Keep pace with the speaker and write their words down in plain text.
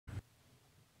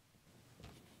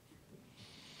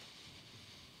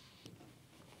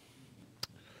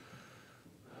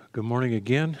Good morning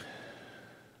again.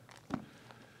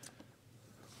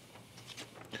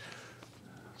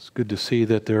 It's good to see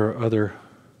that there are other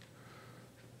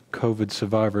COVID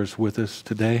survivors with us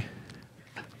today.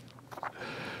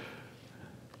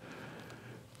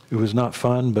 It was not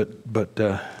fun, but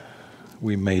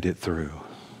we made it through.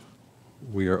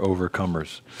 We are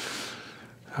overcomers.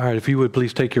 All right, if you would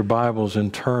please take your Bibles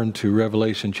and turn to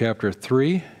Revelation chapter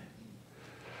 3.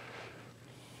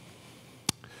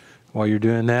 While you're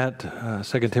doing that,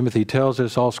 2 Timothy tells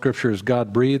us all Scripture is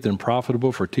God-breathed and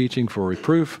profitable for teaching, for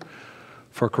reproof,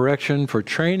 for correction, for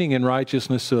training in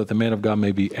righteousness, so that the man of God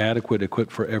may be adequate,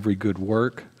 equipped for every good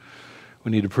work.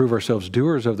 We need to prove ourselves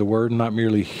doers of the word, and not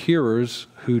merely hearers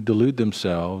who delude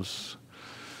themselves.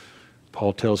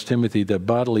 Paul tells Timothy that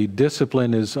bodily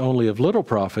discipline is only of little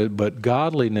profit, but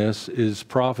godliness is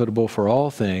profitable for all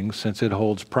things, since it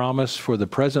holds promise for the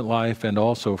present life and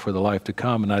also for the life to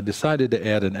come. And I decided to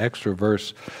add an extra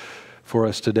verse for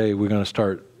us today. We're going to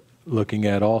start looking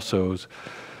at also.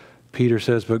 Peter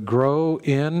says, "But grow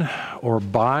in or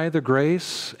by the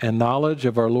grace and knowledge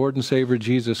of our Lord and Savior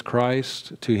Jesus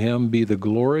Christ. To him be the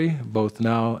glory, both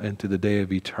now and to the day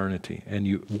of eternity." And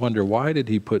you wonder, why did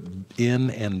he put in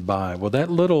and by? Well, that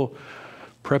little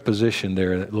preposition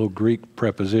there, that little Greek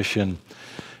preposition,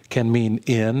 can mean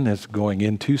in, as going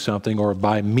into something, or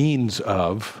by means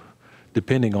of,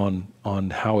 depending on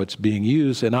how it's being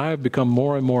used. And I have become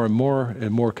more and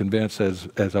more convinced,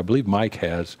 as I believe Mike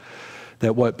has,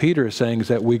 that what Peter is saying is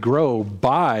that we grow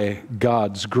by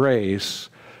God's grace,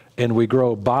 and we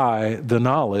grow by the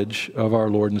knowledge of our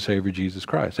Lord and Savior Jesus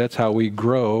Christ. That's how we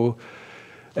grow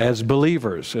as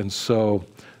believers. And so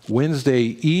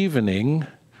Wednesday evening,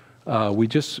 we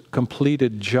just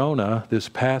completed Jonah this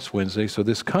past Wednesday. So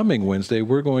this coming Wednesday,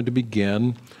 we're going to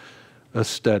begin a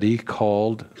study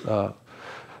called,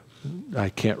 I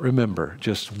can't remember,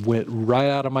 just went right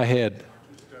out of my head.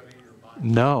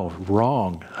 No,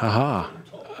 wrong. Haha.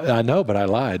 I know, but I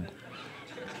lied.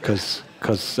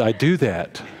 Because I do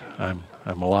that. I'm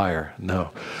a liar. No,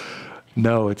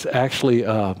 it's actually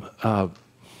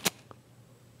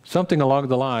something along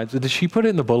the lines. Did she put it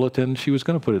in the bulletin? She was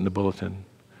going to put it in the bulletin.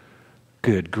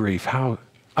 Good grief. How?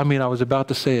 I mean, I was about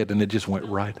to say it and it just went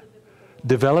right.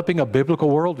 Developing a biblical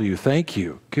worldview. Thank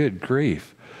you. Good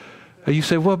grief. You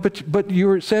say, well, but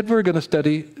you said we're going to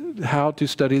study how to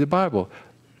study the Bible.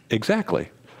 Exactly.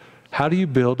 How do you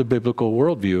build a biblical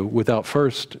worldview without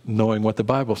first knowing what the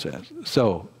Bible says?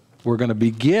 So we're going to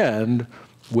begin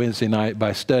Wednesday night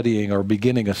by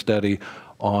beginning a study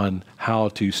on how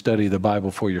to study the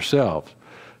Bible for yourself.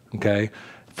 Okay?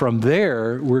 From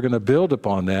there, we're going to build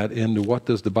upon that into what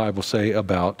does the Bible say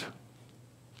about,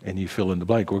 and you fill in the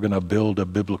blank. We're going to build a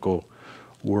biblical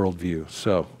worldview.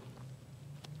 So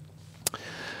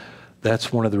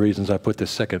that's one of the reasons I put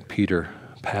this 2 Peter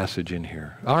passage in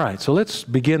here. All right, so let's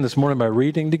begin this morning by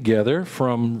reading together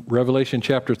from Revelation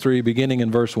chapter 3, beginning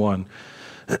in verse 1.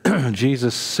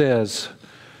 Jesus says,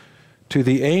 "To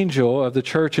the angel of the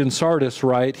church in Sardis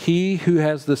write, he who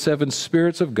has the 7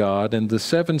 spirits of God and the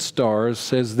 7 stars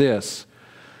says this,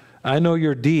 I know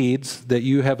your deeds, that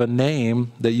you have a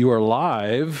name, that you are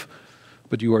alive,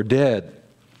 but you are dead.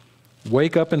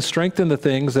 Wake up and strengthen the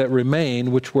things that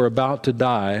remain, which were about to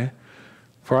die.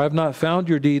 For I have not found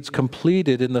your deeds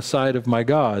completed in the sight of my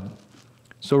God.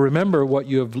 So remember what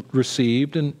you have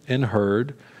received and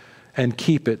heard, and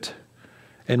keep it,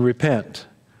 and repent.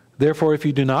 Therefore, if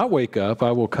you do not wake up,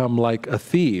 I will come like a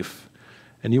thief,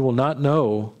 and you will not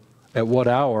know at what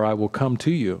hour I will come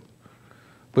to you.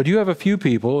 But you have a few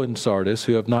people in Sardis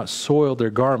who have not soiled their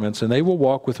garments, and they will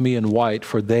walk with me in white,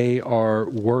 for they are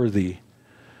worthy.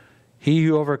 He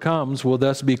who overcomes will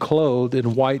thus be clothed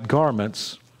in white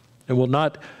garments,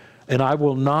 and I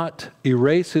will not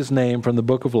erase his name from the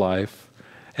book of life,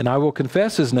 and I will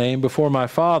confess his name before my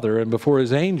Father and before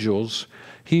his angels.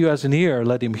 He who has an ear,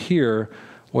 let him hear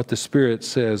what the Spirit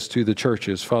says to the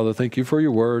churches." Father, thank you for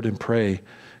your word, and pray,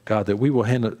 God, that we will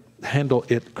handle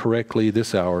it correctly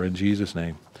this hour. In Jesus'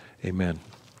 name, amen.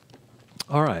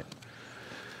 All right.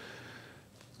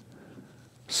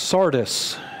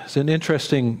 Sardis is an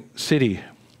interesting city.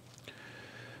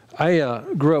 I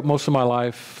grew up most of my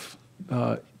life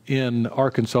in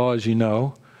Arkansas, as you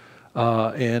know,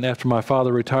 and after my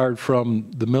father retired from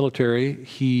the military,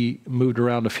 he moved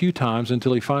around a few times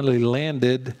until he finally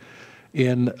landed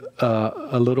in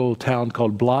a little town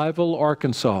called Blytheville,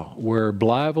 Arkansas, where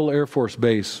Blytheville Air Force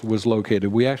Base was located.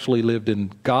 We actually lived in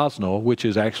Gosnell, which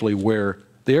is actually where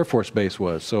the Air Force Base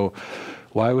was. So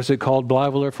why was it called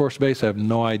Blytheville Air Force Base? I have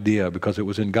no idea, because it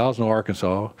was in Gosnell,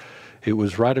 Arkansas. It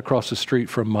was right across the street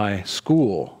from my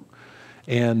school.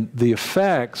 And the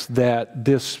effects that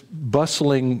this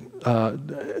bustling,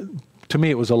 to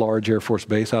me it was a large Air Force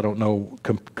base, I don't know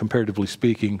comparatively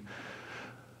speaking,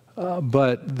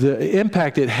 but the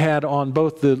impact it had on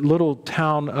both the little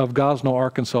town of Gosnell,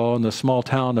 Arkansas, and the small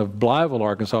town of Blytheville,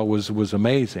 Arkansas was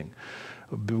amazing,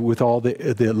 with all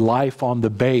the life on the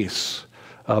base.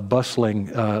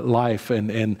 Bustling life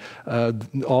and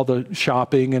all the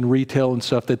shopping and retail and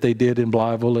stuff that they did in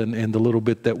Blytheville and the little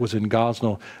bit that was in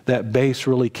Gosnell. That base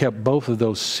really kept both of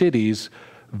those cities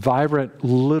vibrant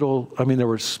little, I mean, there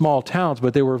were small towns,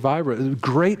 but they were vibrant. A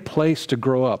great place to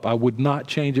grow up. I would not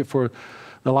change it for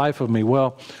the life of me.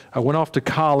 Well, I went off to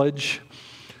college,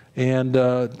 and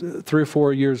 3 or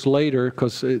 4 years later,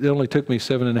 because it only took me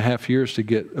 7.5 years to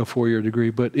get a 4-year degree,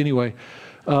 but anyway,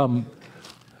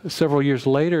 several years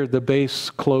later, the base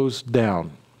closed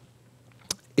down.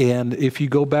 And if you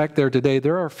go back there today,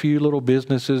 there are a few little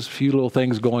businesses, few little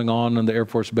things going on the Air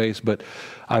Force Base, but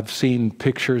I've seen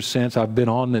pictures since. I've been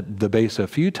on the base a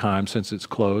few times since it's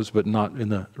closed, but not in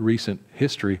the recent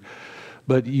history.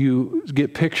 But you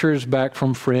get pictures back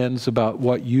from friends about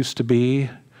what used to be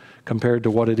compared to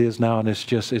what it is now, and it's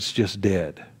just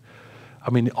dead. I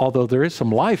mean, although there is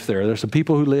some life there. There's some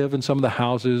people who live in some of the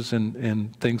houses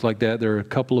and things like that. There are a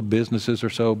couple of businesses or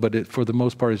so, but for the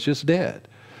most part, it's just dead.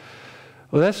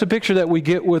 Well, that's the picture that we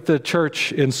get with the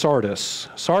church in Sardis.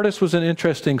 Sardis was an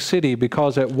interesting city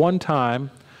because at one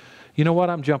time, you know what?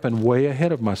 I'm jumping way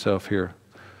ahead of myself here.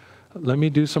 Let me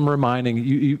do some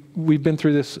reminding. We've been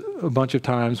through this a bunch of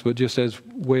times, but just as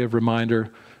way of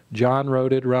reminder, John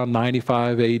wrote it around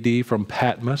 95 AD from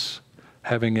Patmos,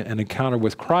 having an encounter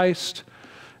with Christ.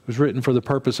 It was written for the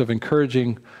purpose of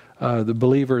encouraging the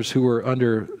believers who were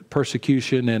under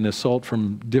persecution and assault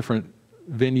from different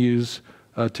venues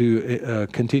to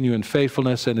continue in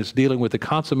faithfulness, and it's dealing with the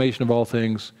consummation of all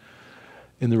things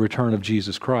in the return of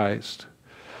Jesus Christ.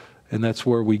 And that's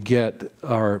where we get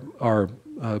our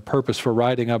purpose for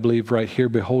writing, I believe, right here.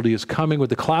 Behold, he is coming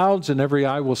with the clouds, and every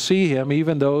eye will see him,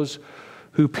 even those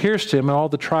who pierced him, and all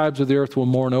the tribes of the earth will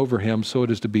mourn over him. So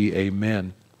it is to be.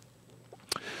 Amen.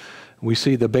 We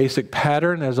see the basic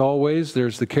pattern, as always.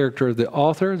 There's the character of the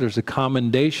author. There's the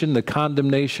commendation, the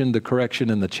condemnation, the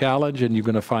correction, and the challenge. And you're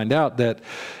going to find out that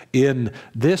in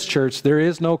this church, there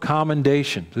is no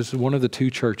commendation. This is one of the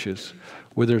two churches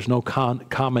where there's no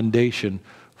commendation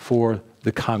for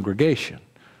the congregation.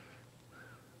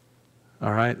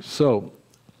 All right, so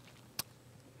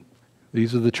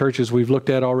these are the churches we've looked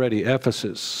at already: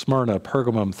 Ephesus, Smyrna,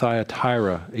 Pergamum,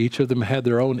 Thyatira. Each of them had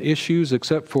their own issues,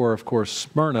 except for, of course,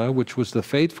 Smyrna, which was the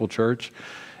faithful church,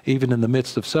 even in the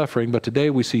midst of suffering. But today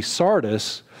we see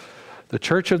Sardis, the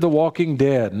church of the walking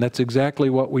dead, and that's exactly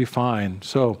what we find.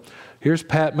 So here's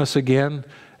Patmos again,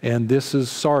 and this is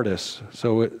Sardis.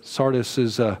 So Sardis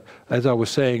is, as I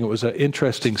was saying, it was an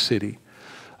interesting city.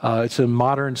 It's a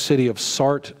modern city of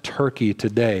Sart, Turkey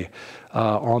today.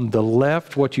 On the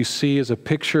left, what you see is a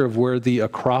picture of where the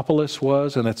Acropolis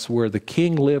was, and that's where the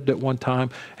king lived at one time.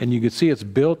 And you can see it's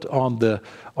built on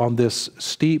this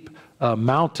steep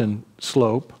mountain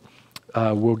slope.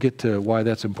 We'll get to why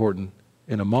that's important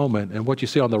in a moment. And what you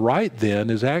see on the right then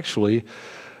is actually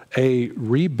a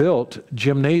rebuilt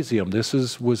gymnasium. This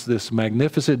was this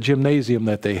magnificent gymnasium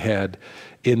that they had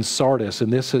in Sardis,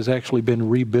 and this has actually been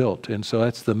rebuilt. And so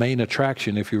that's the main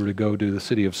attraction if you were to go to the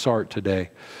city of Sart today.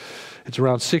 It's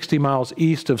around 60 miles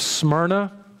east of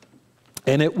Smyrna,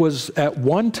 and it was at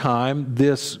one time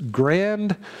this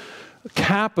grand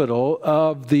capital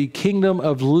of the kingdom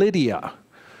of Lydia.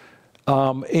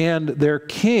 And their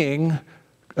king,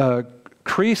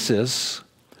 Croesus,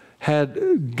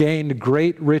 had gained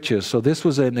great riches. So this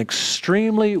was an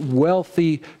extremely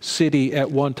wealthy city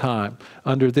at one time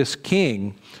under this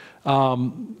king.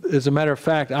 As a matter of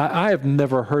fact, I have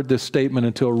never heard this statement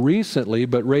until recently,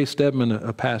 but Ray Stedman,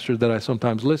 a pastor that I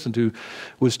sometimes listen to,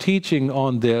 was teaching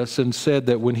on this and said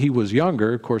that when he was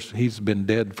younger, of course he's been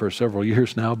dead for several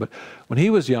years now, but when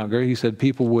he was younger, he said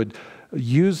people would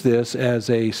use this as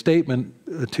a statement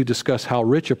to discuss how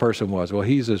rich a person was. Well,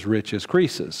 he's as rich as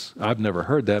Croesus. I've never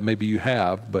heard that. Maybe you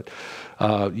have, but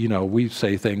we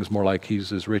say things more like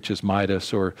he's as rich as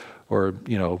Midas or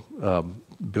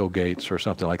Bill Gates or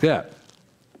something like that.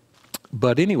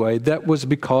 But anyway, that was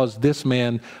because this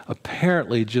man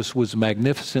apparently just was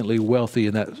magnificently wealthy,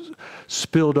 and that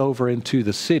spilled over into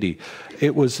the city.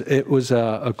 It was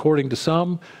according to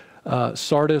some,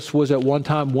 Sardis was at one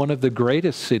time one of the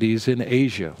greatest cities in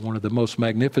Asia, one of the most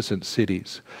magnificent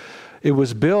cities. It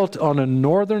was built on a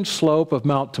northern slope of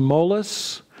Mount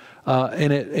Tmolus,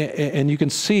 And you can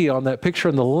see on that picture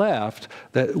on the left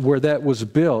that where that was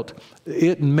built,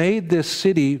 it made this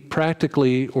city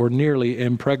practically or nearly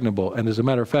impregnable. And as a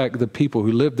matter of fact, the people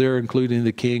who lived there, including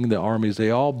the king, the armies, they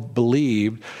all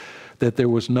believed that there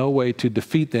was no way to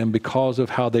defeat them because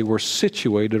of how they were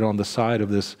situated on the side of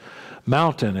this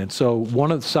mountain. And so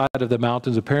one of the side of the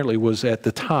mountains apparently was at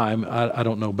the time, I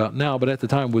don't know about now, but at the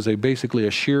time was basically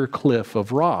a sheer cliff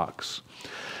of rocks.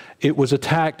 It was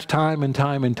attacked time and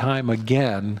time and time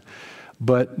again,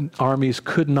 but armies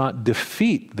could not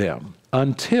defeat them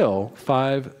until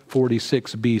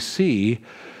 546 BC,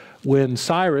 when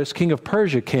Cyrus, king of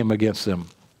Persia, came against them.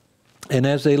 And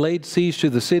as they laid siege to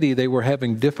the city, they were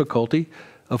having difficulty,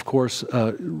 of course,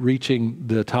 reaching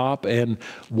the top. And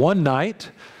one night,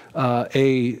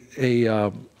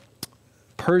 a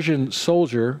Persian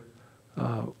soldier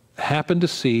happened to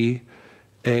see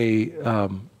a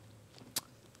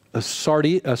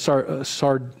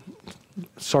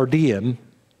Sardian,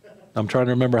 I'm trying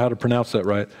to remember how to pronounce that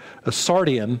right, a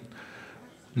Sardian,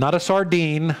 not a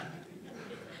sardine,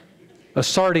 a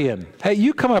Sardian. Hey,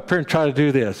 you come up here and try to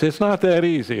do this. It's not that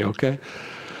easy, okay?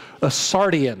 A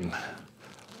Sardian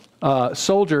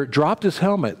soldier dropped his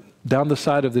helmet down the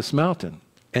side of this mountain.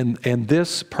 And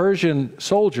this Persian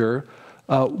soldier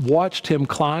watched him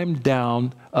climb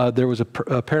down. There was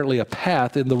apparently a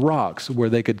path in the rocks where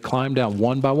they could climb down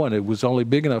one by one. It was only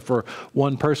big enough for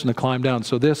one person to climb down.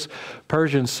 So this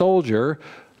Persian soldier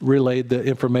relayed the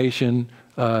information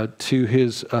to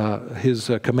his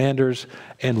commanders,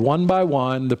 and one by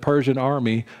one, the Persian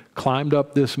army climbed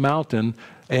up this mountain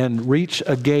and reached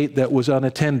a gate that was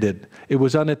unattended. It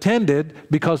was unattended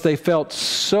because they felt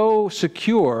so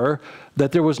secure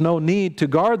that there was no need to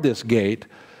guard this gate.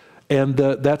 And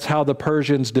that's how the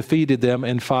Persians defeated them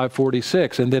in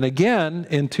 546. And then again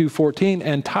in 214,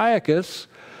 Antiochus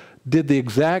did the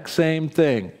exact same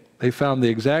thing. They found the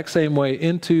exact same way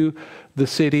into the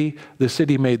city. The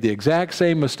city made the exact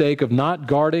same mistake of not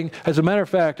guarding. As a matter of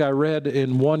fact, I read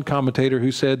in one commentator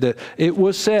who said that it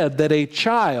was said that a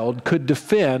child could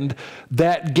defend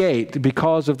that gate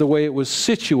because of the way it was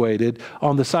situated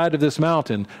on the side of this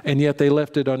mountain, and yet they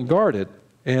left it unguarded.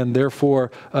 And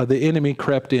therefore, the enemy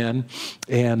crept in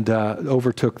and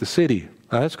overtook the city.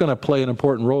 That's going to play an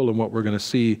important role in what we're going to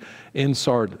see in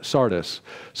Sardis.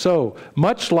 So,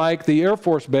 much like the Air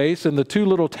Force Base and the two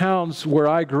little towns where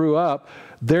I grew up,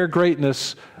 their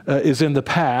greatness is in the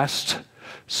past.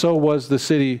 So was the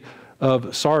city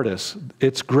of Sardis.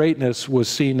 Its greatness was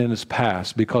seen in its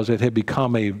past because it had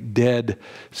become a dead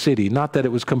city. Not that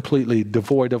it was completely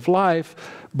devoid of life,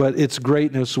 but its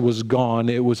greatness was gone.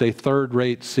 It was a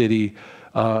third-rate city,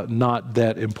 not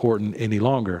that important any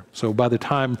longer. So by the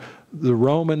time the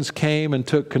Romans came and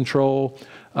took control,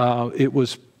 there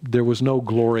was no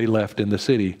glory left in the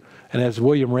city. And as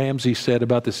William Ramsey said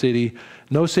about the city,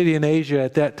 no city in Asia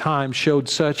at that time showed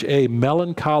such a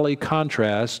melancholy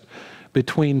contrast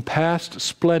between past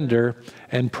splendor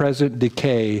and present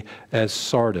decay as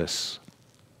Sardis.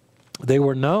 They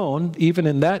were known, even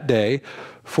in that day,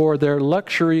 for their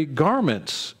luxury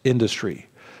garments industry.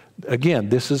 Again,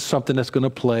 this is something that's going to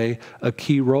play a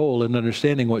key role in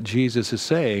understanding what Jesus is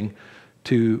saying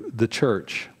to the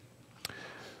church.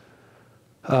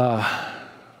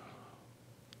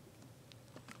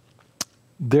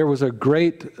 There was a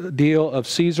great deal of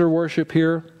Caesar worship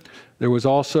here. There was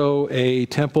also a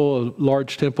temple, a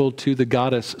large temple to the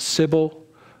goddess Sybil,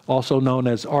 also known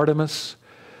as Artemis.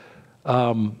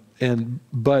 But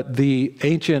the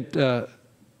ancient, the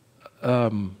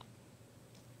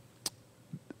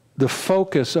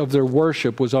focus of their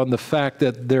worship was on the fact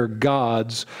that their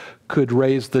gods could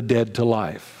raise the dead to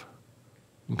life.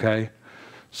 Okay?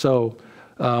 So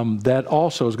that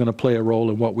also is going to play a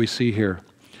role in what we see here.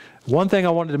 One thing I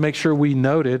wanted to make sure we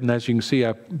noted, and as you can see,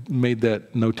 I made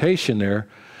that notation there.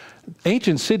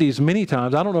 Ancient cities, many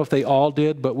times, I don't know if they all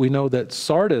did, but we know that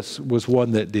Sardis was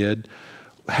one that did,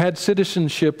 had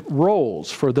citizenship rolls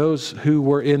for those who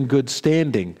were in good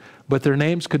standing, but their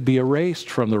names could be erased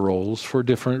from the rolls for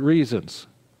different reasons.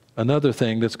 Another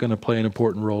thing that's going to play an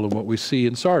important role in what we see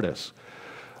in Sardis.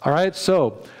 All right,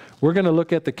 so we're going to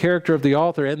look at the character of the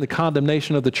author and the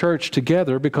condemnation of the church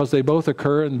together because they both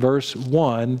occur in verse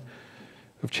 1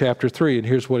 of chapter 3. And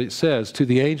here's what it says. To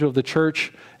the angel of the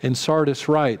church in Sardis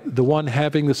write, the one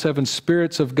having the 7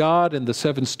 spirits of God and the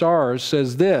 7 stars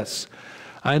says this,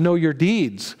 I know your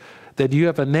deeds, that you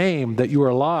have a name, that you are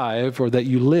alive or that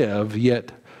you live,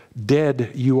 yet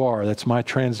dead you are. That's my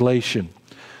translation.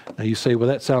 Now you say, well,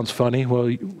 that sounds funny.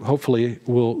 Well, hopefully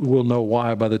we'll know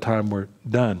why by the time we're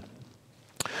done.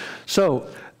 So,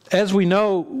 as we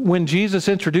know, when Jesus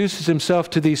introduces himself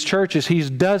to these churches, he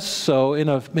does so in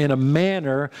a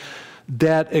manner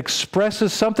that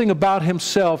expresses something about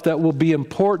himself that will be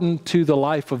important to the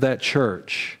life of that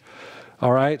church.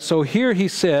 All right? So here he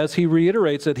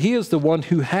reiterates that he is the one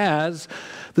who has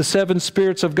the seven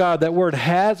spirits of God. That word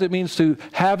has, it means to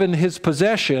have in his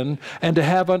possession and to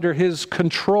have under his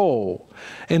control.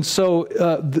 And so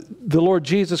the Lord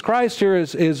Jesus Christ here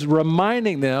is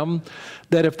reminding them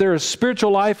that if there is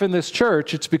spiritual life in this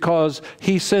church, it's because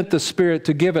he sent the Spirit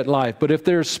to give it life. But if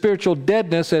there's spiritual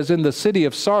deadness, as in the city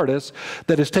of Sardis,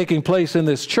 that is taking place in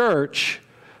this church,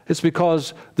 it's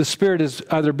because the Spirit has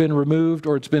either been removed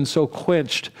or it's been so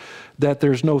quenched that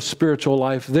there's no spiritual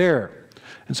life there.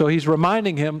 And so he's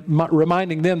reminding them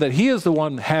that he is the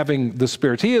one having the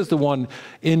spirits. He is the one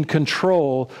in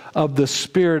control of the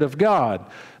Spirit of God.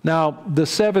 Now, the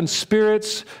seven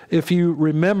spirits, if you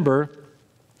remember,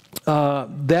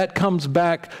 that comes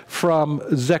back from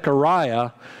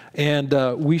Zechariah, and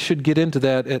we should get into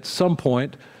that at some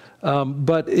point.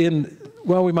 But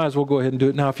we might as well go ahead and do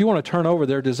it now. If you want to turn over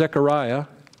there to Zechariah.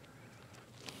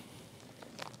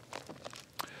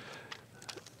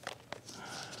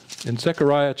 In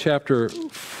Zechariah chapter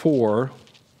 4,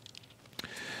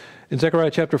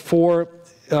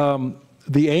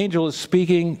 the angel is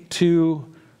speaking to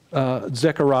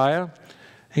Zechariah.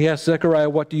 He asks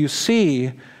Zechariah, "What do you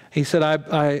see?" He said,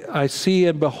 I see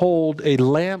and behold a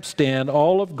lampstand,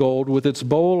 all of gold, with its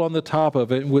bowl on the top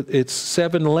of it, with its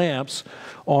 7 lamps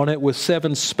on it, with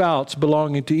 7 spouts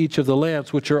belonging to each of the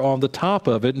lamps, which are on the top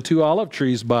of it, and 2 olive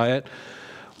trees by it,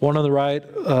 one on the right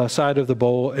side of the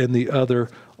bowl and the other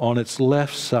on its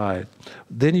left side.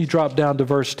 Then you drop down to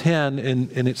verse 10,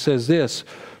 and it says this,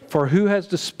 "For who has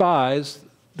despised,"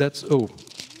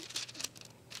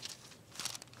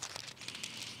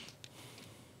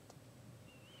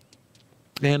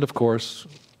 and of course,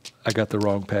 I got the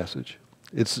wrong passage.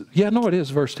 It is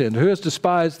verse 10. "Who has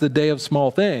despised the day of small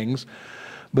things,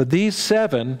 but these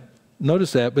 7,"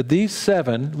 notice that, "but these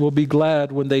 7 will be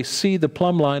glad when they see the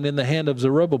plumb line in the hand of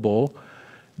Zerubbabel.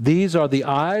 These are the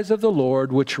eyes of the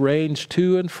Lord which range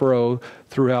to and fro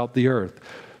throughout the earth."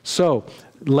 So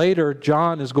later,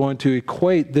 John is going to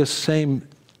equate this same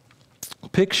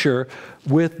picture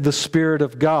with the Spirit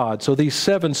of God. So these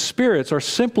 7 spirits are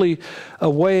simply a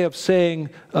way of saying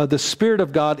the Spirit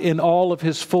of God in all of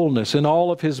his fullness, in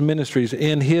all of his ministries,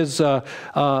 in his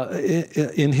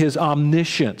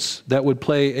omniscience that would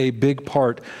play a big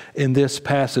part in this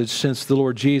passage, since the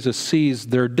Lord Jesus sees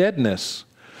their deadness.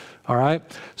 All right?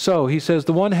 So he says,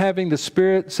 the one having the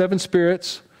 7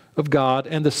 spirits of God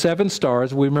and the 7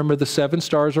 stars. We remember the 7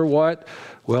 stars are what?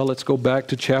 Well, let's go back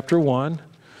to chapter 1.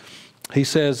 He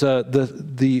says,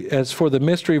 as for the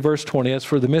mystery, verse 20, "As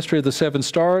for the mystery of the 7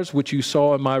 stars, which you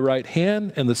saw in my right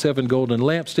hand, and the 7 golden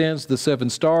lampstands, the 7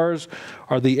 stars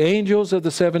are the angels of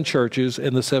the 7 churches,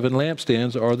 and the 7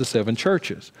 lampstands are the 7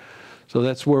 churches." So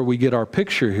that's where we get our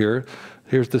picture here.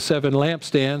 Here's the 7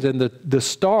 lampstands, and the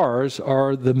stars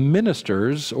are the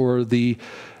ministers, or the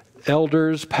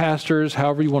elders, pastors,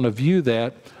 however you want to view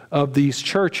that, of these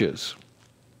churches.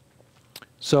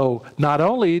 So not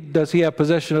only does he have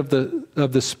possession of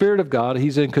the Spirit of God,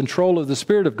 he's in control of the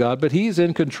Spirit of God, but he's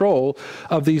in control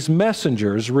of these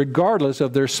messengers regardless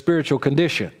of their spiritual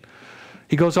condition.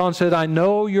 He goes on and said, "I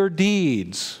know your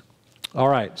deeds." All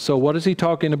right, so what is he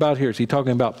talking about here? Is he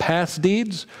talking about past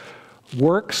deeds,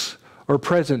 works, or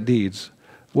present deeds?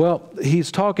 Well,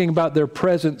 he's talking about their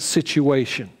present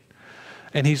situation.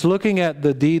 And he's looking at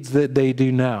the deeds that they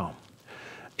do now.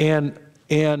 And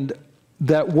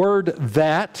that word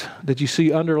that you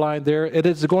see underlined there, it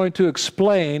is going to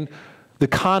explain the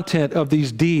content of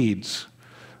these deeds.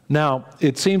 Now,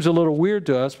 it seems a little weird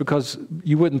to us because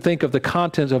you wouldn't think of the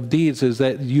content of deeds as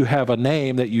that you have a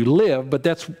name, that you live, but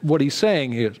that's what he's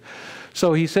saying here.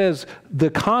 So he says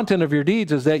the content of your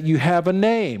deeds is that you have a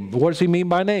name. What does he mean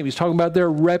by name? He's talking about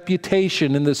their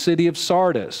reputation in the city of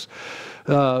Sardis.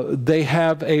 They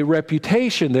have a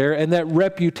reputation there, and that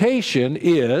reputation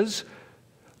is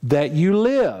that you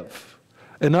live.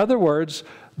 In other words,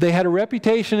 they had a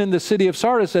reputation in the city of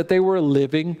Sardis that they were a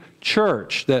living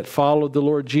church that followed the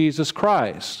Lord Jesus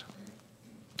Christ.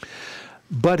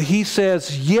 But he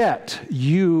says, "Yet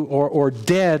you," or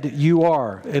 "dead you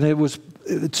are." And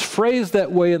it's phrased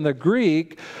that way in the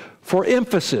Greek for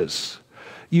emphasis.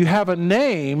 You have a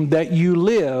name that you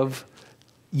live,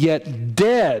 yet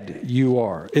dead you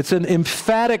are. It's an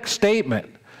emphatic statement.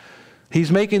 He's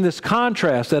making this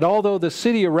contrast that although the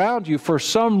city around you for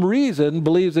some reason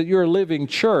believes that you're a living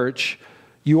church,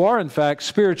 you are in fact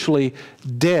spiritually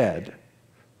dead.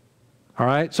 All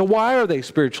right? So why are they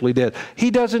spiritually dead?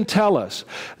 He doesn't tell us.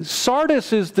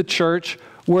 Sardis is the church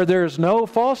where there's no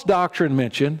false doctrine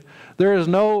mentioned. There is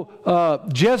no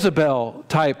Jezebel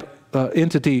type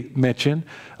entity mentioned.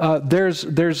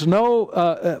 There's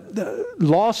no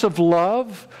loss of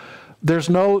love. There's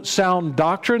no sound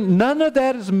doctrine. None of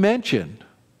that is mentioned.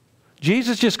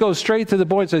 Jesus just goes straight to the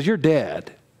point and says, you're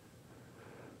dead.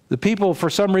 The people, for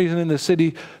some reason in the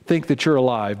city, think that you're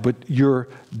alive, but you're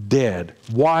dead.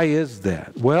 Why is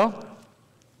that? Well,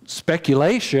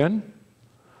 speculation,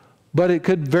 but it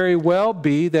could very well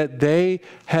be that they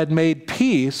had made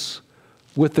peace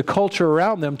with the culture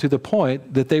around them to the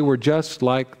point that they were just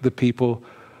like the people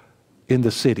in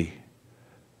the city.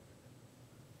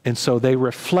 And so they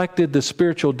reflected the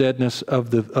spiritual deadness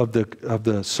of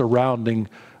the surrounding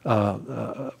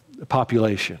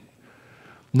population.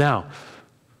 Now,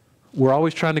 we're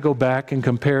always trying to go back and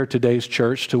compare today's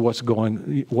church to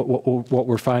what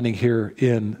we're finding here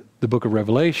in the book of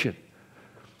Revelation.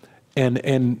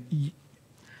 And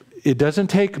it doesn't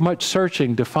take much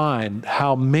searching to find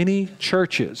how many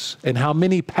churches and how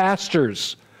many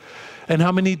pastors and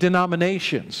how many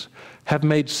denominations have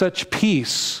made such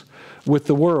peace with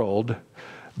the world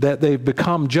that they've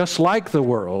become just like the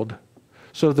world.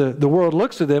 So the world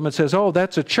looks at them and says, oh,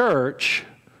 that's a church.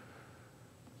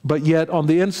 But yet on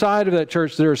the inside of that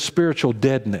church, there is spiritual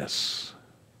deadness.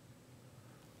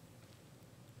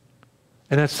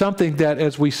 And that's something that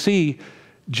as we see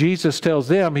Jesus tells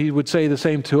them, he would say the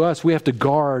same to us. We have to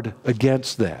guard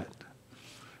against that.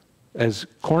 As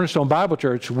Cornerstone Bible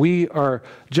Church, we are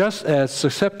just as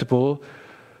susceptible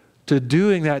to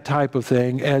doing that type of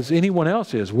thing as anyone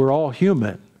else is. We're all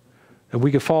human, and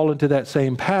we could fall into that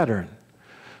same pattern.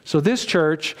 So this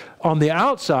church, on the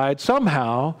outside,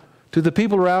 somehow, to the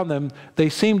people around them, they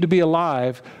seem to be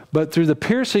alive, but through the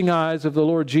piercing eyes of the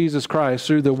Lord Jesus Christ,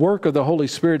 through the work of the Holy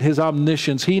Spirit, His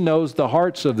omniscience, He knows the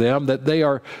hearts of them, that they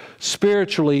are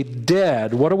spiritually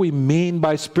dead. What do we mean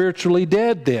by spiritually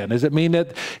dead then? Does it mean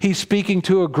that He's speaking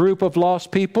to a group of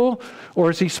lost people? Or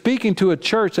is He speaking to a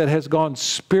church that has gone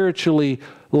spiritually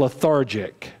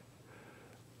lethargic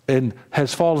and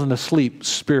has fallen asleep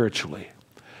spiritually?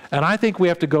 And I think we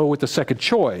have to go with the second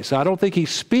choice. I don't think He's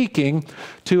speaking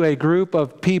to a group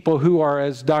of people who are,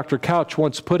 as Dr. Couch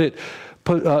once put it,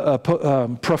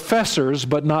 professors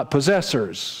but not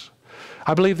possessors.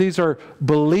 I believe these are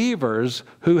believers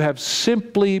who have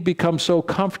simply become so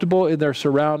comfortable in their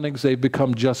surroundings, they've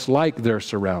become just like their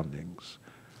surroundings.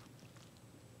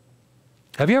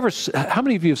 How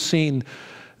many of you have seen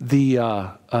the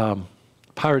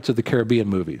Pirates of the Caribbean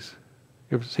movies?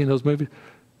 You ever seen those movies?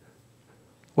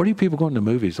 What are you people going to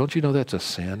movies? Don't you know that's a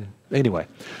sin? Anyway,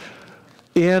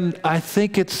 and I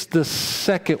think it's the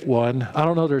second one. I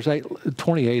don't know, there's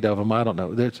 28 of them. I don't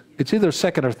know. It's either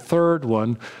second or third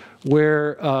one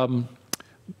where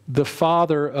the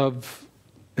father of,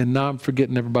 and now I'm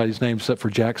forgetting everybody's name except for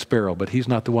Jack Sparrow, but he's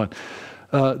not the one.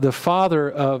 The father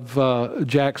of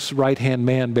Jack's right-hand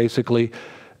man basically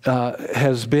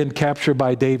has been captured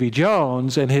by Davy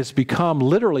Jones and has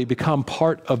literally become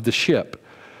part of the ship.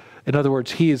 In other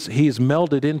words, he's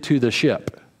melded into the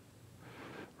ship,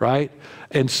 right?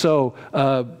 And so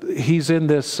he's in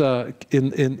this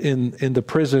in the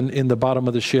prison in the bottom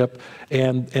of the ship,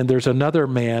 and there's another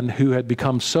man who had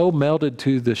become so melded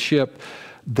to the ship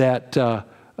that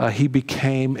he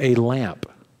became a lamp.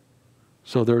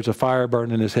 So there's a fire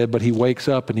burning in his head, but he wakes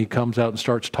up and he comes out and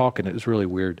starts talking. It was really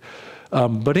weird.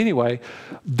 But anyway,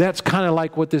 that's kind of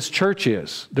like what this church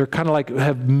is. They're kind of like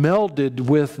have melded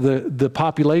with the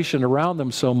population around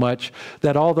them so much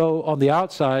that although on the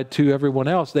outside to everyone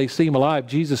else they seem alive,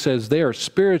 Jesus says they are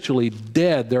spiritually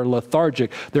dead. They're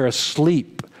lethargic. They're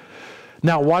asleep.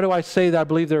 Now, why do I say that I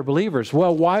believe they're believers?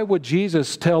 Well, why would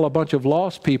Jesus tell a bunch of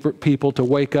lost people to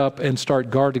wake up and start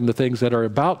guarding the things that are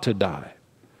about to die?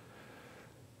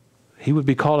 He would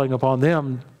be calling upon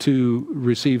them to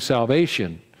receive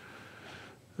salvation.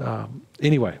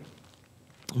 Anyway,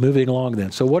 moving along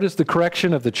then. So what is the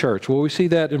correction of the church? Well, we see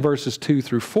that in verses 2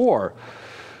 through 4.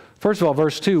 First of all,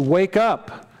 verse 2, wake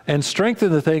up and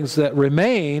strengthen the things that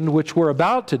remain, which were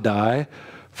about to die,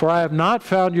 for I have not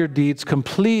found your deeds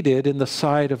completed in the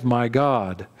sight of my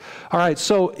God. All right,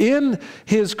 so in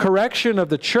his correction of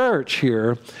the church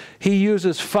here, he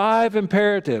uses 5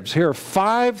 imperatives. Here are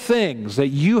 5 things that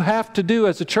you have to do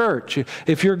as a church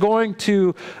if you're going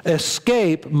to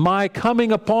escape my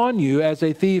coming upon you as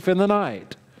a thief in the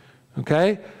night.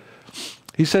 Okay?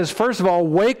 He says, first of all,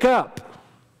 wake up.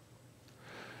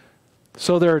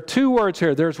 So there are 2 words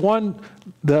here. There's one,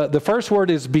 the first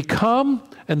word is become,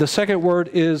 and the second word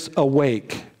is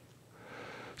awake.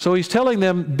 So he's telling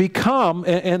them, become,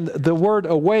 and the word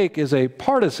awake is a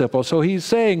participle. So he's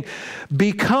saying,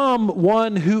 become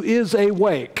one who is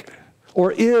awake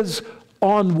or is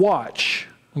on watch.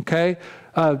 Okay?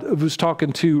 I was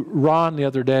talking to Ron the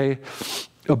other day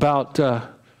about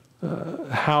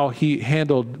how he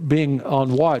handled being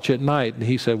on watch at night. And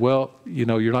he said, well, you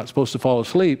know, you're not supposed to fall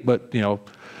asleep, but, you know,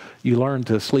 you learn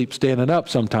to sleep standing up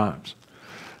sometimes.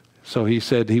 So he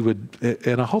said he would,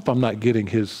 and I hope I'm not getting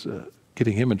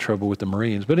him in trouble with the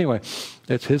Marines. But anyway,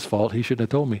 that's his fault. He shouldn't have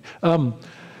told me.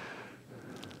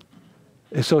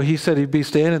 So he said he'd be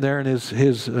standing there, and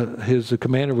his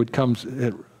commander would come,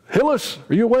 Hillis,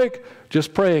 are you awake?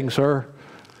 Just praying, sir.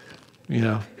 You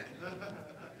know.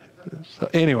 So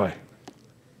anyway,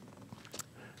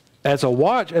 as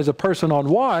a person on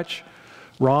watch,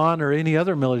 Ron or any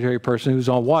other military person who's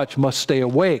on watch must stay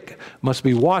awake, must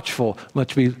be watchful,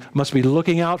 must be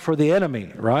looking out for the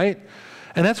enemy, right?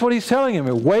 And that's what he's telling him.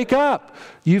 Wake up.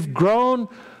 You've grown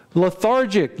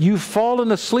lethargic. You've fallen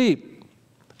asleep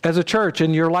as a church,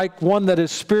 and you're like one that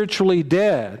is spiritually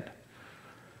dead.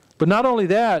 But not only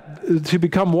that, to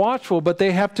become watchful, but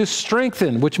they have to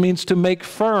strengthen, which means to make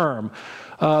firm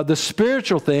the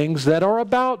spiritual things that are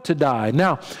about to die.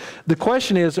 Now, the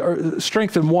question is,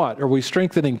 strengthen what? Are we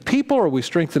strengthening people, or are we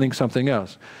strengthening something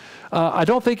else? I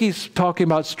don't think he's talking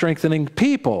about strengthening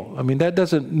people. I mean, that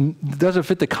doesn't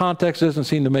fit the context, doesn't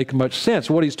seem to make much sense.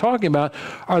 What he's talking about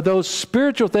are those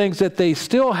spiritual things that they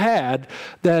still had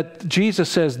that Jesus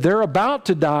says they're about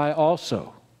to die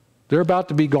also. They're about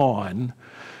to be gone.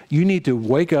 You need to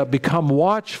wake up, become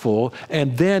watchful,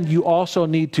 and then you also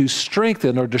need to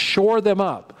strengthen or to shore them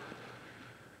up.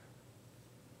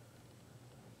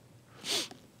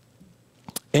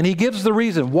 And he gives the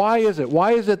reason. Why is it?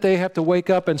 Why is it they have to wake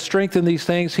up and strengthen these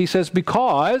things? He says,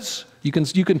 because, you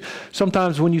can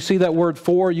sometimes when you see that word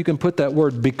for, you can put that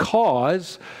word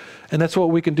because, and that's what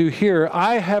we can do here.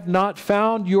 I have not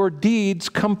found your deeds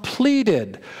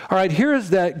completed. All right,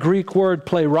 here's that Greek word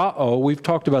plerao. We've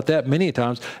talked about that many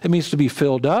times. It means to be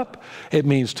filled up. It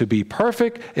means to be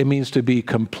perfect. It means to be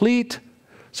complete.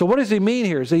 So what does he mean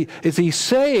here? Is he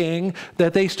saying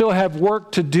that they still have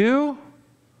work to do?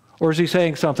 Or is he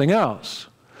saying something else?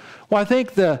 Well, I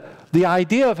think the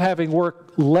idea of having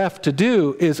work left to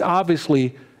do is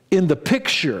obviously in the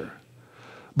picture.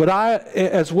 But I,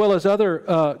 as well as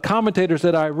other commentators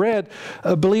that I read,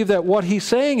 believe that what he's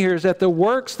saying here is that the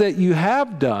works that you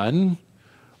have done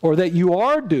or that you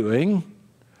are doing,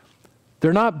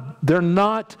 they're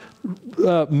not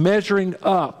measuring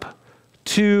up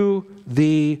to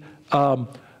the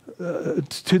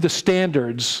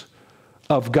standards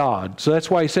of God. So that's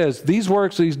why he says, these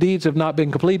works, these deeds have not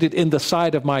been completed in the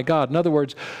sight of my God. In other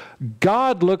words,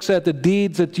 God looks at the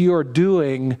deeds that you are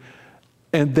doing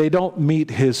and they don't meet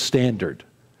his standard.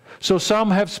 So some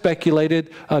have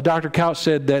speculated. Dr. Couch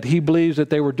said that he believes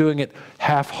that they were doing it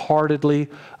half-heartedly.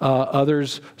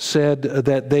 Others said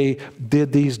that they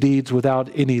did these deeds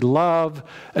without any love.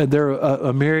 And there are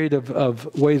a myriad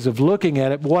of ways of looking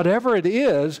at it. Whatever it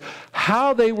is,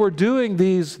 how they were doing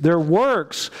their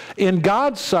works, in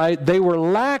God's sight, they were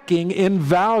lacking in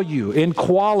value, in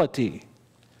quality.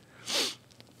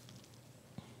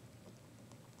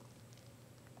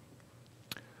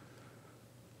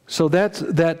 So that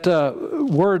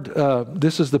word,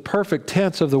 this is the perfect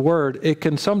tense of the word. It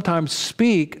can sometimes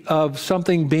speak of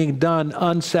something being done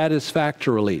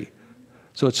unsatisfactorily.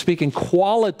 So it's speaking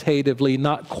qualitatively,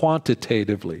 not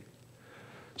quantitatively.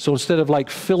 So instead of like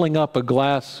filling up a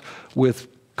glass with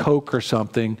Coke or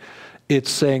something, it's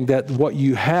saying that what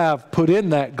you have put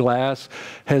in that glass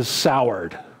has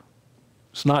soured.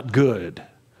 It's not good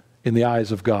in the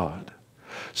eyes of God.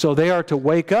 So they are to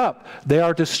wake up. They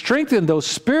are to strengthen those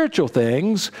spiritual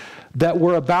things that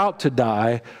were about to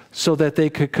die so that they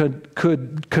could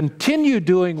continue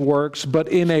doing works, but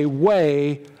in a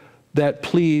way that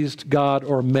pleased God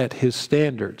or met his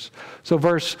standards. So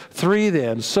verse 3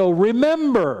 then, so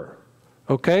remember,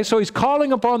 okay? So he's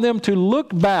calling upon them to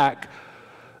look back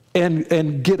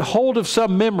and get hold of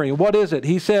some memory. What is it?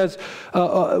 He says,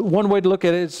 one way to look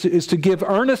at it is to give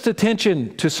earnest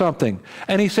attention to something.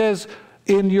 And he says,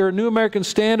 in your New American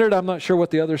Standard, I'm not sure what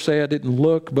the others say, I didn't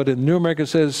look, but in New American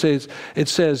it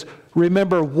says,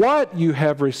 remember what you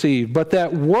have received. But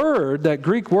that word, that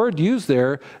Greek word used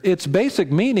there, its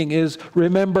basic meaning is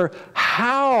remember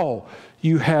how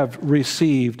you have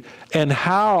received and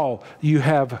how you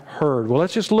have heard. Well,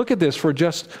 let's just look at this for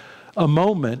just a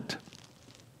moment.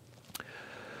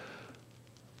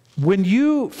 When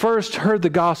you first heard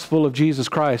the gospel of Jesus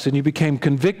Christ and you became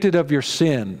convicted of your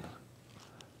sin,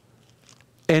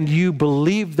 and you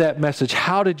believed that message,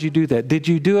 how did you do that? Did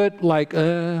you do it like,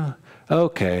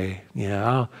 okay,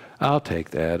 yeah, I'll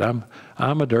take that.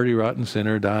 I'm a dirty, rotten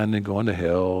sinner dying and going to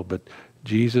hell, but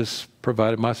Jesus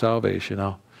provided my salvation.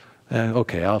 I'll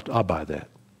buy that.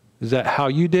 Is that how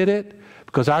you did it?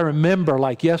 Because I remember,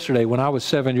 like yesterday when I was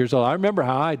 7 years old, I remember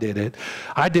how I did it.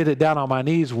 I did it down on my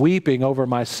knees, weeping over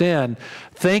my sin,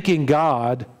 thanking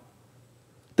God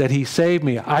that He saved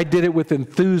me. I did it with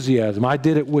enthusiasm. I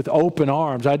did it with open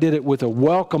arms. I did it with a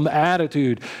welcome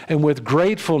attitude and with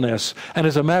gratefulness. And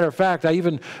as a matter of fact, I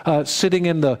even, sitting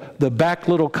in the back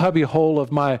little cubby hole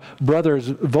of my brother's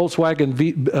Volkswagen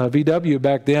VW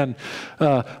back then,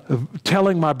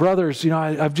 telling my brothers,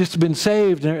 I've just been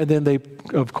saved. And then they,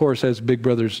 of course, as big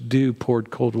brothers do, poured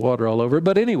cold water all over it.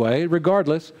 But anyway,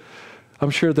 regardless,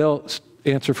 I'm sure they'll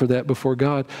answer for that before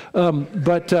God.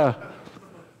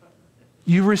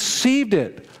 You received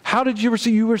it. How did you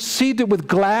receive? You received it with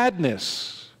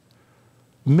gladness,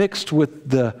 mixed with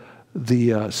the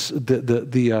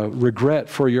regret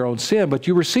for your own sin. But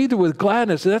you received it with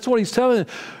gladness, and that's what He's telling you.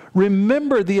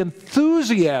 Remember the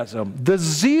enthusiasm, the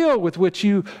zeal with which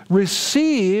you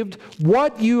received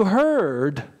what you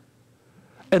heard.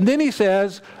 And then He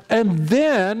says, and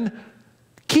then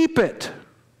keep it.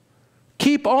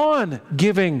 Keep on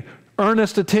giving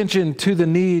earnest attention to the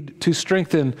need to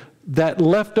strengthen that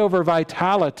leftover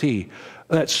vitality,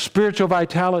 that spiritual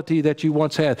vitality that you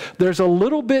once had. There's a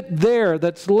little bit there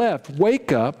that's left.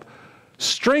 Wake up,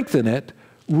 strengthen it,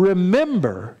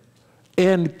 remember,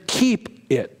 and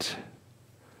keep it.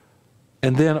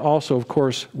 And then also, of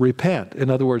course, repent. In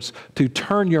other words, to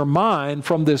turn your mind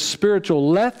from this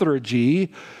spiritual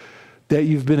lethargy that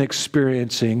you've been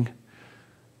experiencing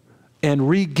and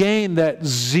regain that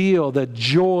zeal, that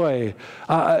joy.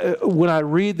 When I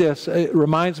read this, it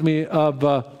reminds me of,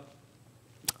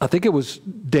 I think it was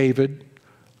David,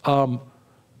 and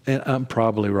I'm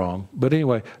probably wrong, but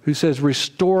anyway, who says,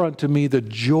 restore unto me the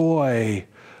joy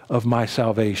of my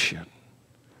salvation.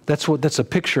 That's a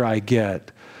picture I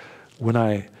get when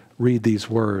I read these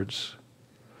words.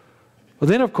 Well,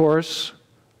 then, of course,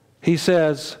 he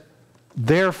says,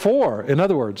 therefore, in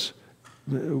other words,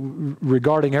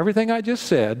 regarding everything I just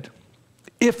said,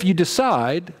 if you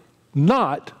decide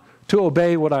not to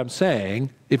obey what I'm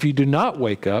saying, if you do not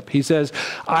wake up, he says,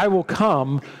 I will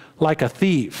come like a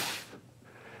thief,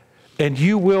 and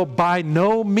you will by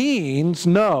no means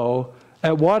know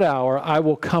at what hour I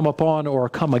will come upon or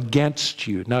come against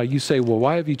you. Now you say, well,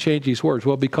 why have you changed these words?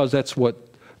 Well, because that's what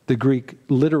the Greek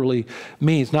literally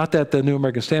means. Not that the New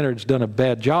American Standard's done a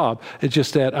bad job. It's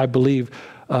just that I believe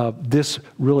this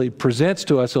really presents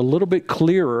to us a little bit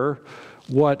clearer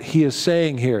what he is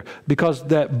saying here. Because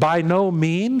that by no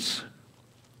means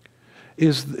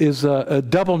is a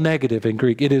double negative in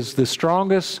Greek. It is the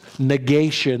strongest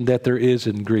negation that there is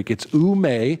in Greek. It's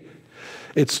ume,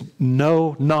 it's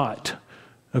no, not.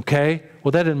 Okay?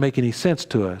 Well, that didn't make any sense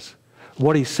to us.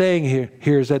 What he's saying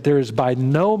here is that there is by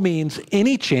no means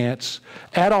any chance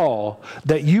at all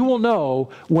that you will know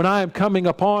when I am coming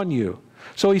upon you.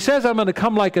 So he says, I'm going to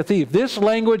come like a thief. This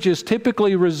language is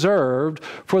typically reserved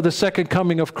for the second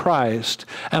coming of Christ,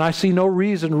 and I see no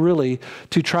reason really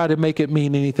to try to make it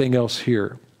mean anything else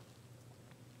here.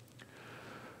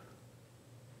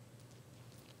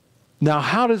 Now,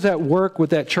 how does that work with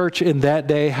that church in that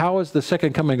day? How is the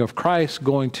second coming of Christ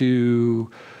going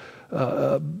to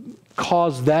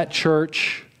cause that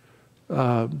church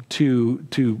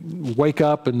to wake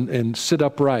up and sit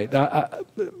upright?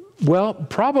 Well,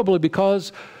 probably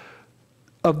because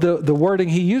of the wording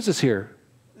he uses here.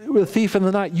 The thief in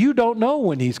the night, you don't know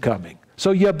when he's coming.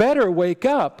 So you better wake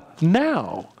up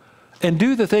now and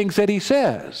do the things that he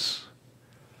says.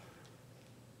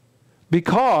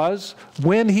 Because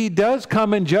when he does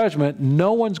come in judgment,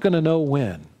 no one's going to know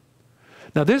when.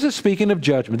 Now, this is speaking of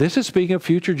judgment. This is speaking of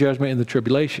future judgment in the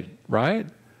tribulation, right?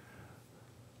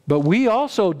 But we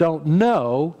also don't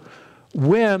know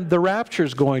when the rapture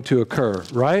is going to occur,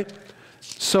 right?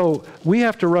 So we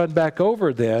have to run back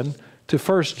over then to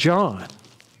 1 John.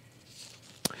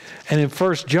 And in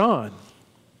 1 John,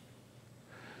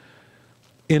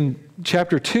 in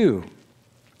chapter 2,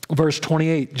 verse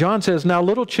 28, John says, now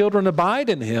little children, abide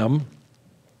in him,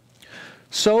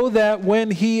 so that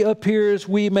when he appears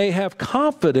we may have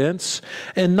confidence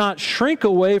and not shrink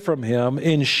away from him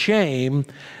in shame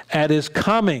at his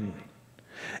coming.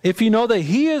 If you know that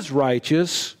he is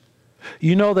righteous,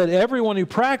 you know that everyone who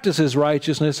practices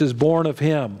righteousness is born of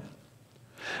him.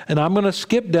 And I'm going to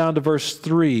skip down to verse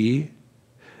 3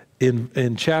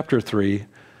 in chapter 3.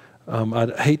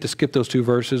 I'd hate to skip those two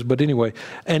verses, but anyway.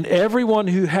 And everyone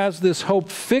who has this hope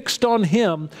fixed on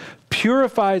him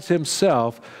purifies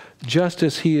himself just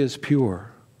as he is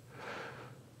pure.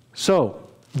 So,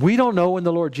 We don't know when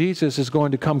the Lord Jesus is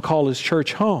going to come call his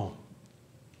church home.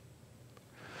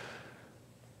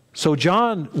 So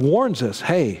John warns us,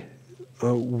 hey,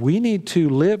 we need to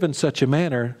live in such a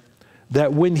manner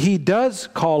that when he does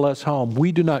call us home,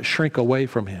 we do not shrink away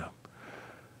from him.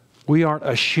 We aren't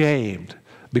ashamed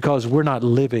because we're not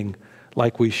living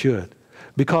like we should.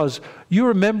 Because you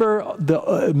remember,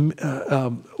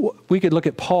 we could look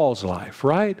at Paul's life,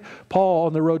 right? Paul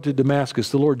on the road to Damascus,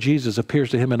 the Lord Jesus appears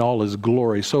to him in all his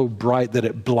glory, so bright that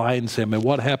it blinds him. And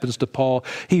what happens to Paul?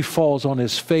 He falls on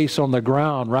his face on the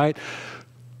ground, right?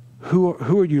 Who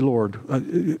are you,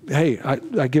 Lord? Hey,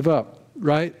 I give up,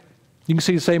 right? You can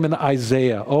see the same in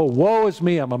Isaiah. Oh, woe is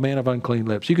me, I'm a man of unclean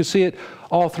lips. You can see it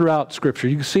all throughout Scripture.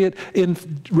 You can see it in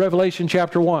Revelation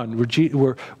chapter 1,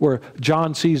 where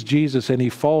John sees Jesus and he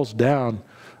falls down,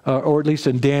 or at least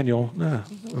in Daniel.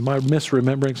 Am I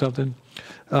misremembering something?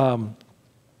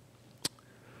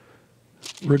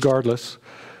 Regardless,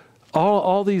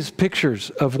 all these pictures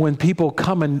of when people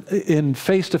come in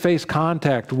face-to-face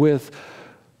contact with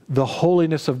the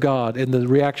holiness of God, and the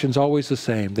reaction's always the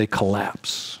same. They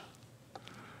collapse.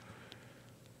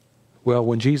 Well,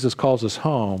 when Jesus calls us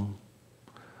home,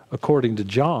 according to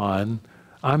John,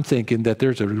 I'm thinking that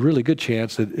there's a really good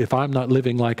chance that if I'm not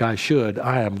living like I should,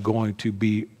 I am going to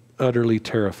be utterly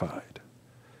terrified.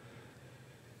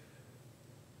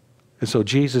 And so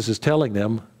Jesus is telling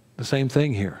them the same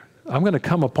thing here. I'm going to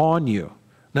come upon you.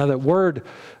 Now that word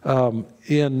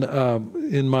in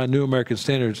my New American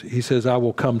Standards, he says, I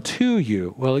will come to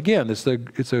you. Well, again, it's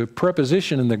a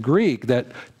preposition in the Greek that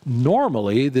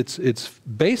normally its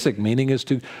basic meaning is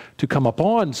to come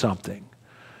upon something,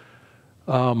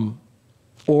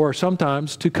 or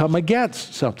sometimes to come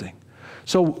against something.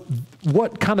 So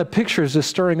what kind of picture is this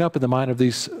stirring up in the mind of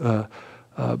these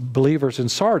believers in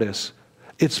Sardis?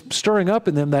 It's stirring up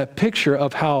in them that picture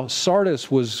of how Sardis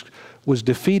was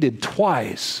defeated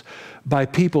twice by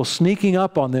people sneaking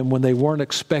up on them when they weren't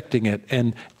expecting it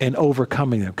and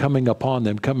overcoming them, coming upon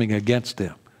them, coming against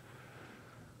them.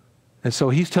 And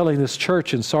so he's telling this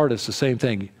church in Sardis the same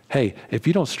thing. Hey, if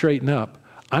you don't straighten up,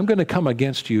 I'm going to come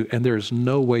against you, and there's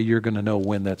no way you're going to know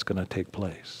when that's going to take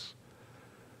place.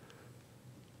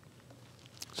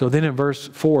 So then in verse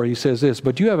 4, he says this,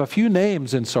 but you have a few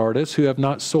names in Sardis who have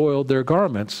not soiled their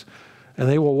garments, and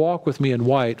they will walk with me in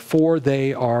white, for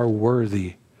they are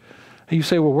worthy. And you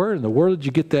say, well, where in the world did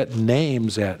you get that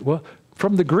names at? Well,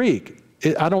 from the Greek.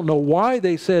 I don't know why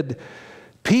they said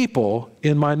people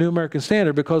in my New American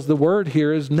Standard, because the word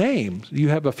here is names. You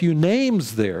have a few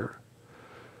names there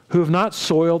who have not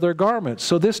soiled their garments.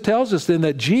 So this tells us then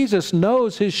that Jesus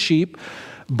knows his sheep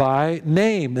by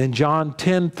name. In John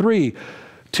 10:3,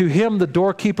 to him the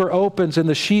doorkeeper opens, and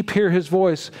the sheep hear his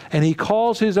voice, and he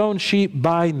calls his own sheep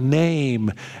by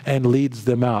name and leads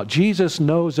them out. Jesus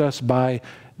knows us by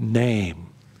name.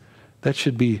 That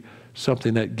should be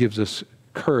something that gives us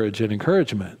courage and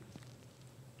encouragement.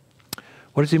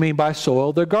 What does he mean by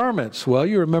soil their garments? Well,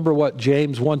 you remember what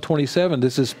James 1:27,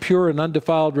 this is pure and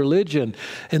undefiled religion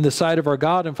in the sight of our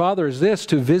God and Father is this,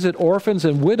 to visit orphans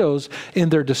and widows in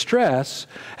their distress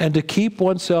and to keep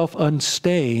oneself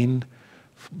unstained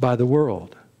by the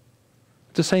world.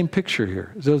 It's the same picture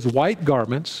here. Those white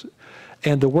garments,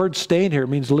 and the word stain here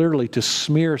means literally to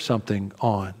smear something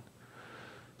on.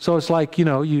 So it's like,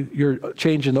 you're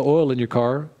changing the oil in your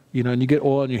car, and you get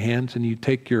oil in your hands, and you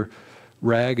take your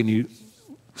rag and you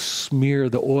smear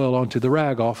the oil onto the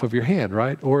rag off of your hand,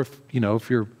 right? Or if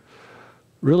you're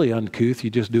really uncouth, you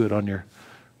just do it on your,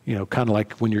 kind of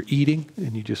like when you're eating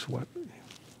and you just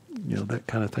that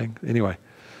kind of thing. Anyway.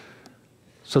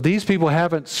 So these people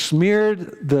haven't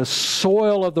smeared the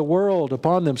soil of the world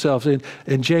upon themselves.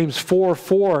 In James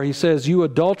 4:4, he says, you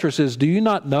adulteresses, do you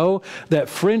not know that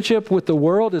friendship with the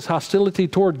world is hostility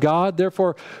toward God?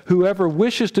 Therefore, whoever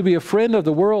wishes to be a friend of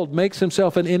the world makes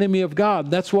himself an enemy of God.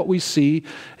 That's what we see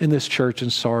in this church in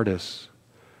Sardis.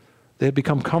 They have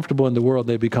become comfortable in the world.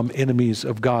 They become enemies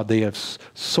of God. They have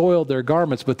soiled their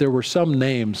garments, but there were some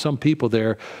names, some people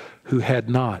there who had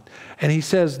not. And he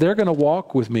says, they're going to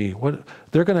walk with me.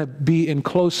 They're going to be in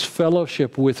close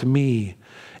fellowship with me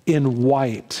in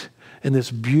white, in this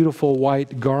beautiful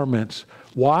white garments.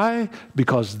 Why?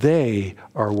 Because they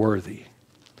are worthy.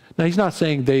 Now, he's not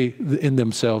saying they in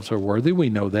themselves are worthy. We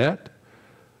know that.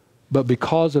 But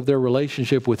because of their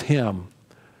relationship with him,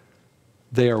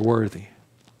 they are worthy.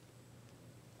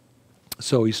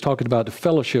 So he's talking about the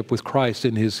fellowship with Christ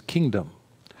in his kingdom.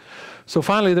 So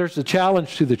finally, there's the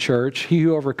challenge to the church. He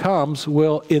who overcomes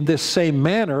will, in this same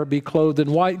manner, be clothed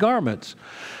in white garments.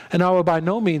 And I will by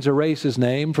no means erase his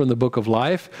name from the book of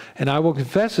life, and I will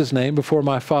confess his name before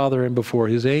my Father and before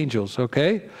his angels.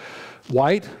 Okay?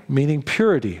 White, meaning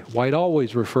purity. White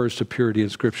always refers to purity in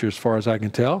Scripture as far as I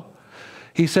can tell.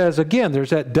 He says, again,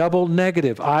 there's that double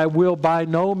negative. I will by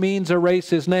no means erase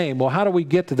his name. Well, how do we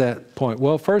get to that point?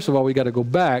 Well, first of all, we got to go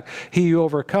back. He who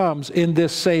overcomes in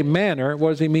this same manner. What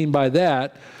does he mean by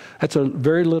that? That's a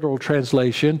very literal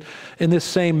translation. In this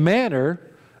same manner,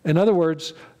 in other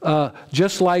words,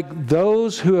 just like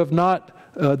those who have not,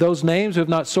 those names who have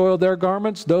not soiled their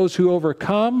garments, those who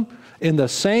overcome in the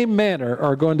same manner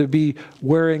are going to be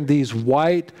wearing these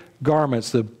white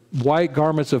garments, the white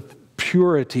garments of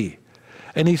purity.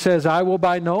 And he says, I will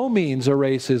by no means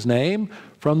erase his name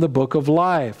from the book of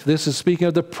life. This is speaking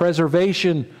of the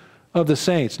preservation of the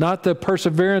saints, not the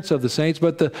perseverance of the saints,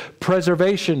 but the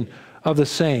preservation of the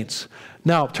saints.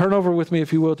 Now, turn over with me,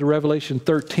 if you will, to Revelation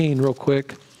 13 real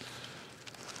quick.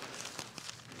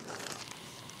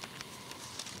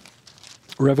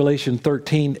 Revelation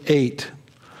 13:8.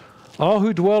 All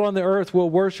who dwell on the earth will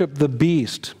worship the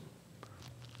beast.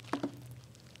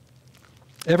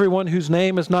 Everyone whose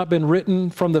name has not been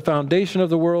written from the foundation of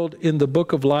the world in the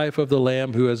book of life of the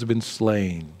Lamb who has been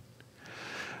slain.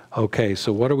 Okay,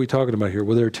 so what are we talking about here?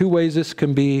 Well, there are two ways this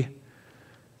can be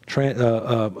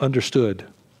understood.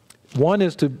 One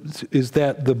is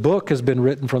that the book has been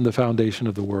written from the foundation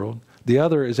of the world. The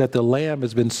other is that the Lamb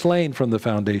has been slain from the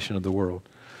foundation of the world.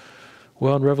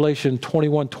 Well, in Revelation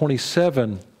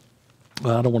 21:27,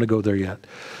 well, I don't want to go there yet.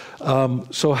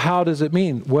 So how does it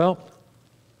mean? Well,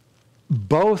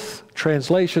 both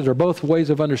translations or both ways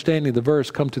of understanding the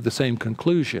verse come to the same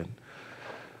conclusion.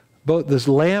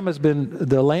 The Lamb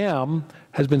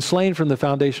has been slain from the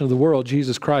foundation of the world,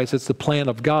 Jesus Christ. It's the plan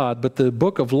of God. But the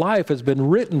book of life has been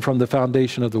written from the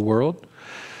foundation of the world.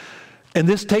 And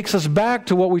this takes us back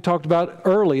to what we talked about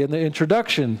early in the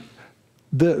introduction.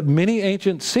 The many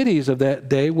ancient cities of that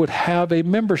day would have a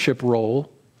membership roll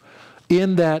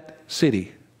in that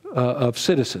city of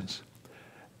citizens.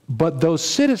 But those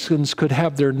citizens could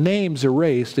have their names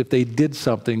erased if they did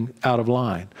something out of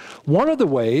line. One of the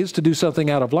ways to do something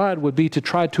out of line would be to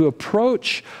try to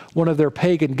approach one of their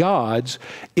pagan gods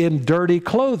in dirty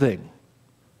clothing,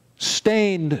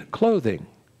 stained clothing.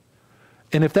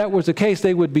 And if that was the case,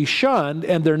 they would be shunned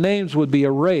and their names would be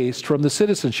erased from the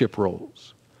citizenship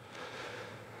rolls.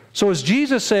 So is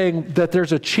Jesus saying that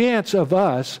there's a chance of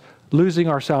us losing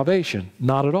our salvation?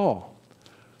 Not at all.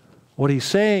 What he's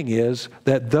saying is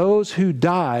that those who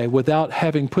die without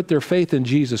having put their faith in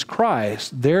Jesus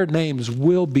Christ, their names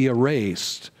will be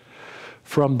erased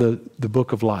from the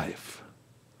book of life.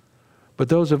 But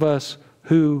those of us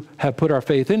who have put our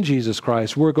faith in Jesus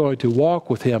Christ, we're going to walk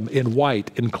with him in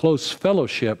white, in close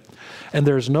fellowship, and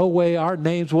there's no way our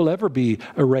names will ever be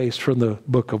erased from the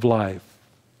book of life.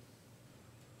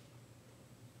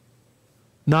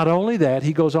 Not only that,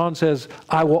 he goes on and says,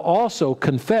 I will also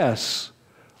confess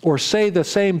or say the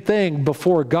same thing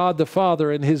before God the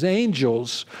Father and his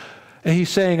angels. And he's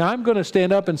saying, I'm going to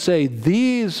stand up and say,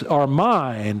 these are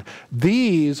mine.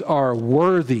 These are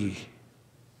worthy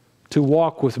to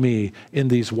walk with me in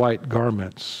these white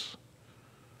garments.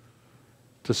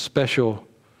 It's a special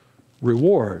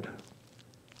reward.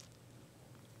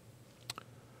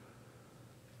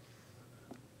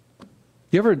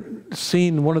 You ever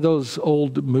seen one of those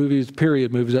old movies,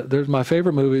 period movies? My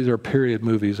favorite movies are period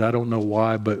movies. I don't know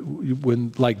why, but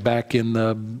when, like back in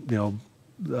the,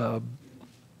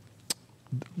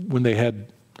 when they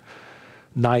had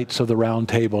Knights of the Round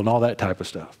Table and all that type of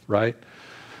stuff, right?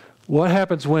 What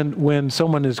happens when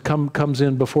someone comes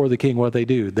in before the king? What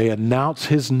do? They announce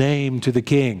his name to the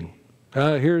king.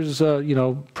 Here's,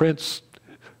 Prince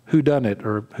Whodunit,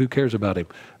 or who cares about him,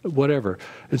 whatever.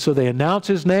 And so they announce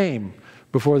his name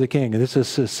before the king. And this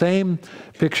is the same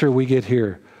picture we get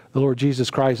here. The Lord Jesus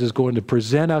Christ is going to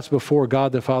present us before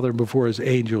God the Father and before his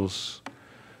angels.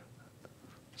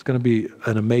 It's going to be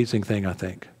an amazing thing, I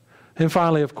think. And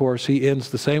finally, of course, he ends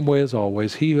the same way as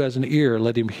always. He who has an ear,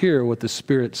 let him hear what the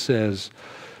Spirit says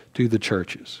to the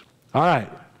churches. All right.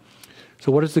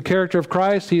 So what is the character of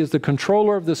Christ? He is the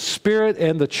controller of the Spirit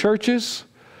and the churches.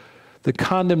 The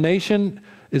condemnation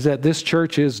is that this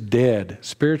church is dead,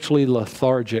 spiritually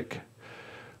lethargic.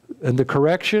 And the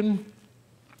correction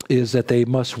is that they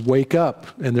must wake up.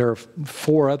 And there are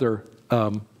 4 other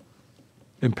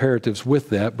imperatives with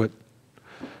that, but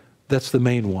that's the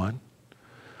main one.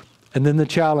 And then the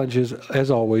challenge is, as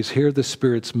always, hear the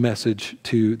Spirit's message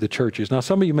to the churches. Now,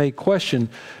 some of you may question,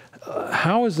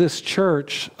 how is this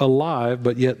church alive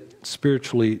but yet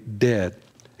spiritually dead?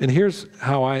 And here's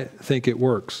how I think it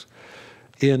works.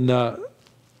 In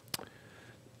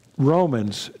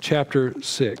Romans chapter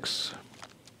 6,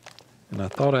 and I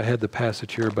thought I had the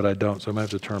passage here, but I don't, so I'm going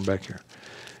to have to turn back here.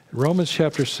 Romans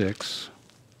chapter 6,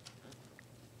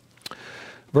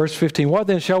 Verse 15, what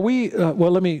then shall we,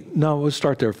 let's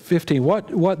start there. 15,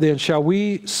 what then shall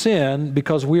we sin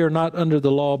because we are not under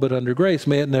the law but under grace?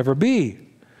 May it never be.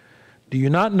 Do you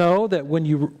not know that when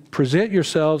you present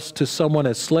yourselves to someone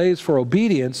as slaves for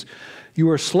obedience, you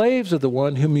are slaves of the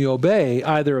one whom you obey,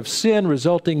 either of sin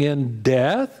resulting in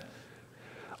death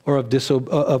or of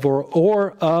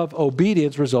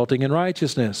obedience resulting in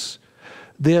righteousness?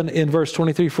 Then in verse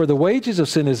 23, for the wages of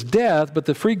sin is death, but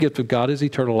the free gift of God is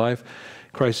eternal life,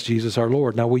 Christ Jesus our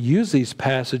Lord. Now we use these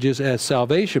passages as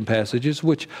salvation passages,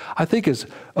 which I think is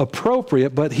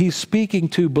appropriate, but he's speaking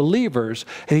to believers,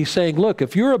 and he's saying, look,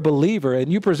 if you're a believer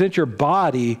and you present your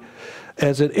body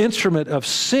as an instrument of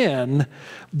sin,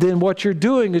 then what you're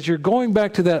doing is you're going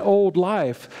back to that old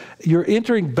life. You're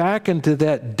entering back into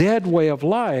that dead way of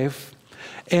life,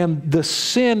 and the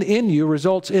sin in you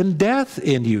results in death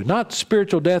in you, not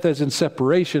spiritual death as in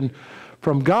separation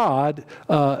from God,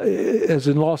 as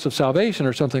in loss of salvation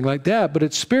or something like that, but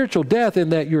it's spiritual death in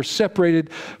that you're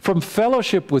separated from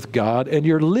fellowship with God and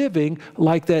you're living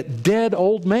like that dead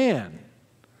old man.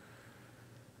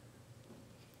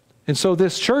 And so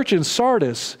this church in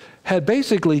Sardis had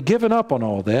basically given up on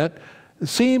all that. It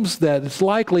seems that it's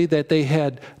likely that they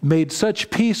had made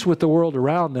such peace with the world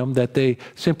around them that they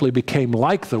simply became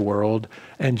like the world,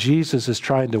 and Jesus is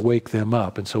trying to wake them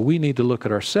up. And so we need to look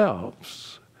at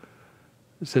ourselves.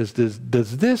 It says,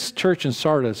 does this church in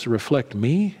Sardis reflect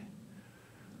me?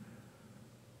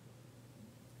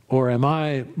 Or am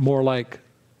I more like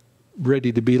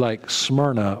ready to be like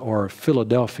Smyrna or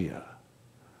Philadelphia?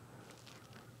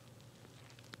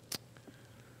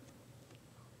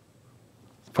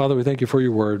 Father, we thank you for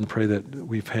your word and pray that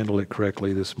we've handled it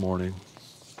correctly this morning.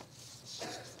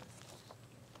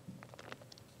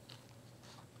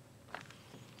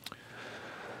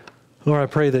 Lord, I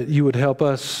pray that you would help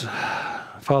us,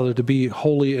 Father, to be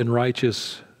holy and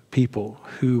righteous people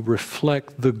who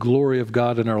reflect the glory of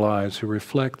God in our lives, who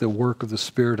reflect the work of the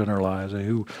Spirit in our lives, and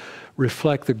who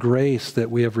reflect the grace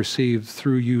that we have received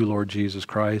through you, Lord Jesus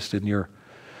Christ, in your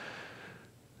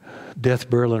death,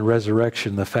 burial, and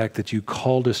resurrection, the fact that you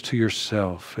called us to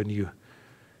yourself and you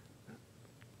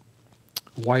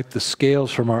wiped the scales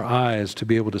from our eyes to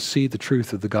be able to see the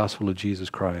truth of the gospel of Jesus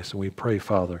Christ. And we pray,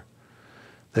 Father,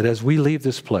 that as we leave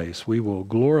this place, we will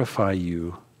glorify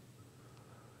you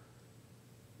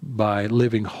by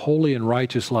living holy and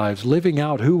righteous lives, living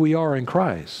out who we are in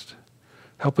Christ.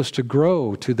 Help us to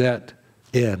grow to that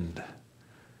end.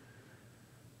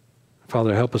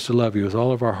 Father, help us to love you with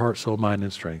all of our heart, soul, mind,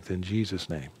 and strength. In Jesus'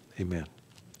 name, amen.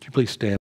 Would you please stand?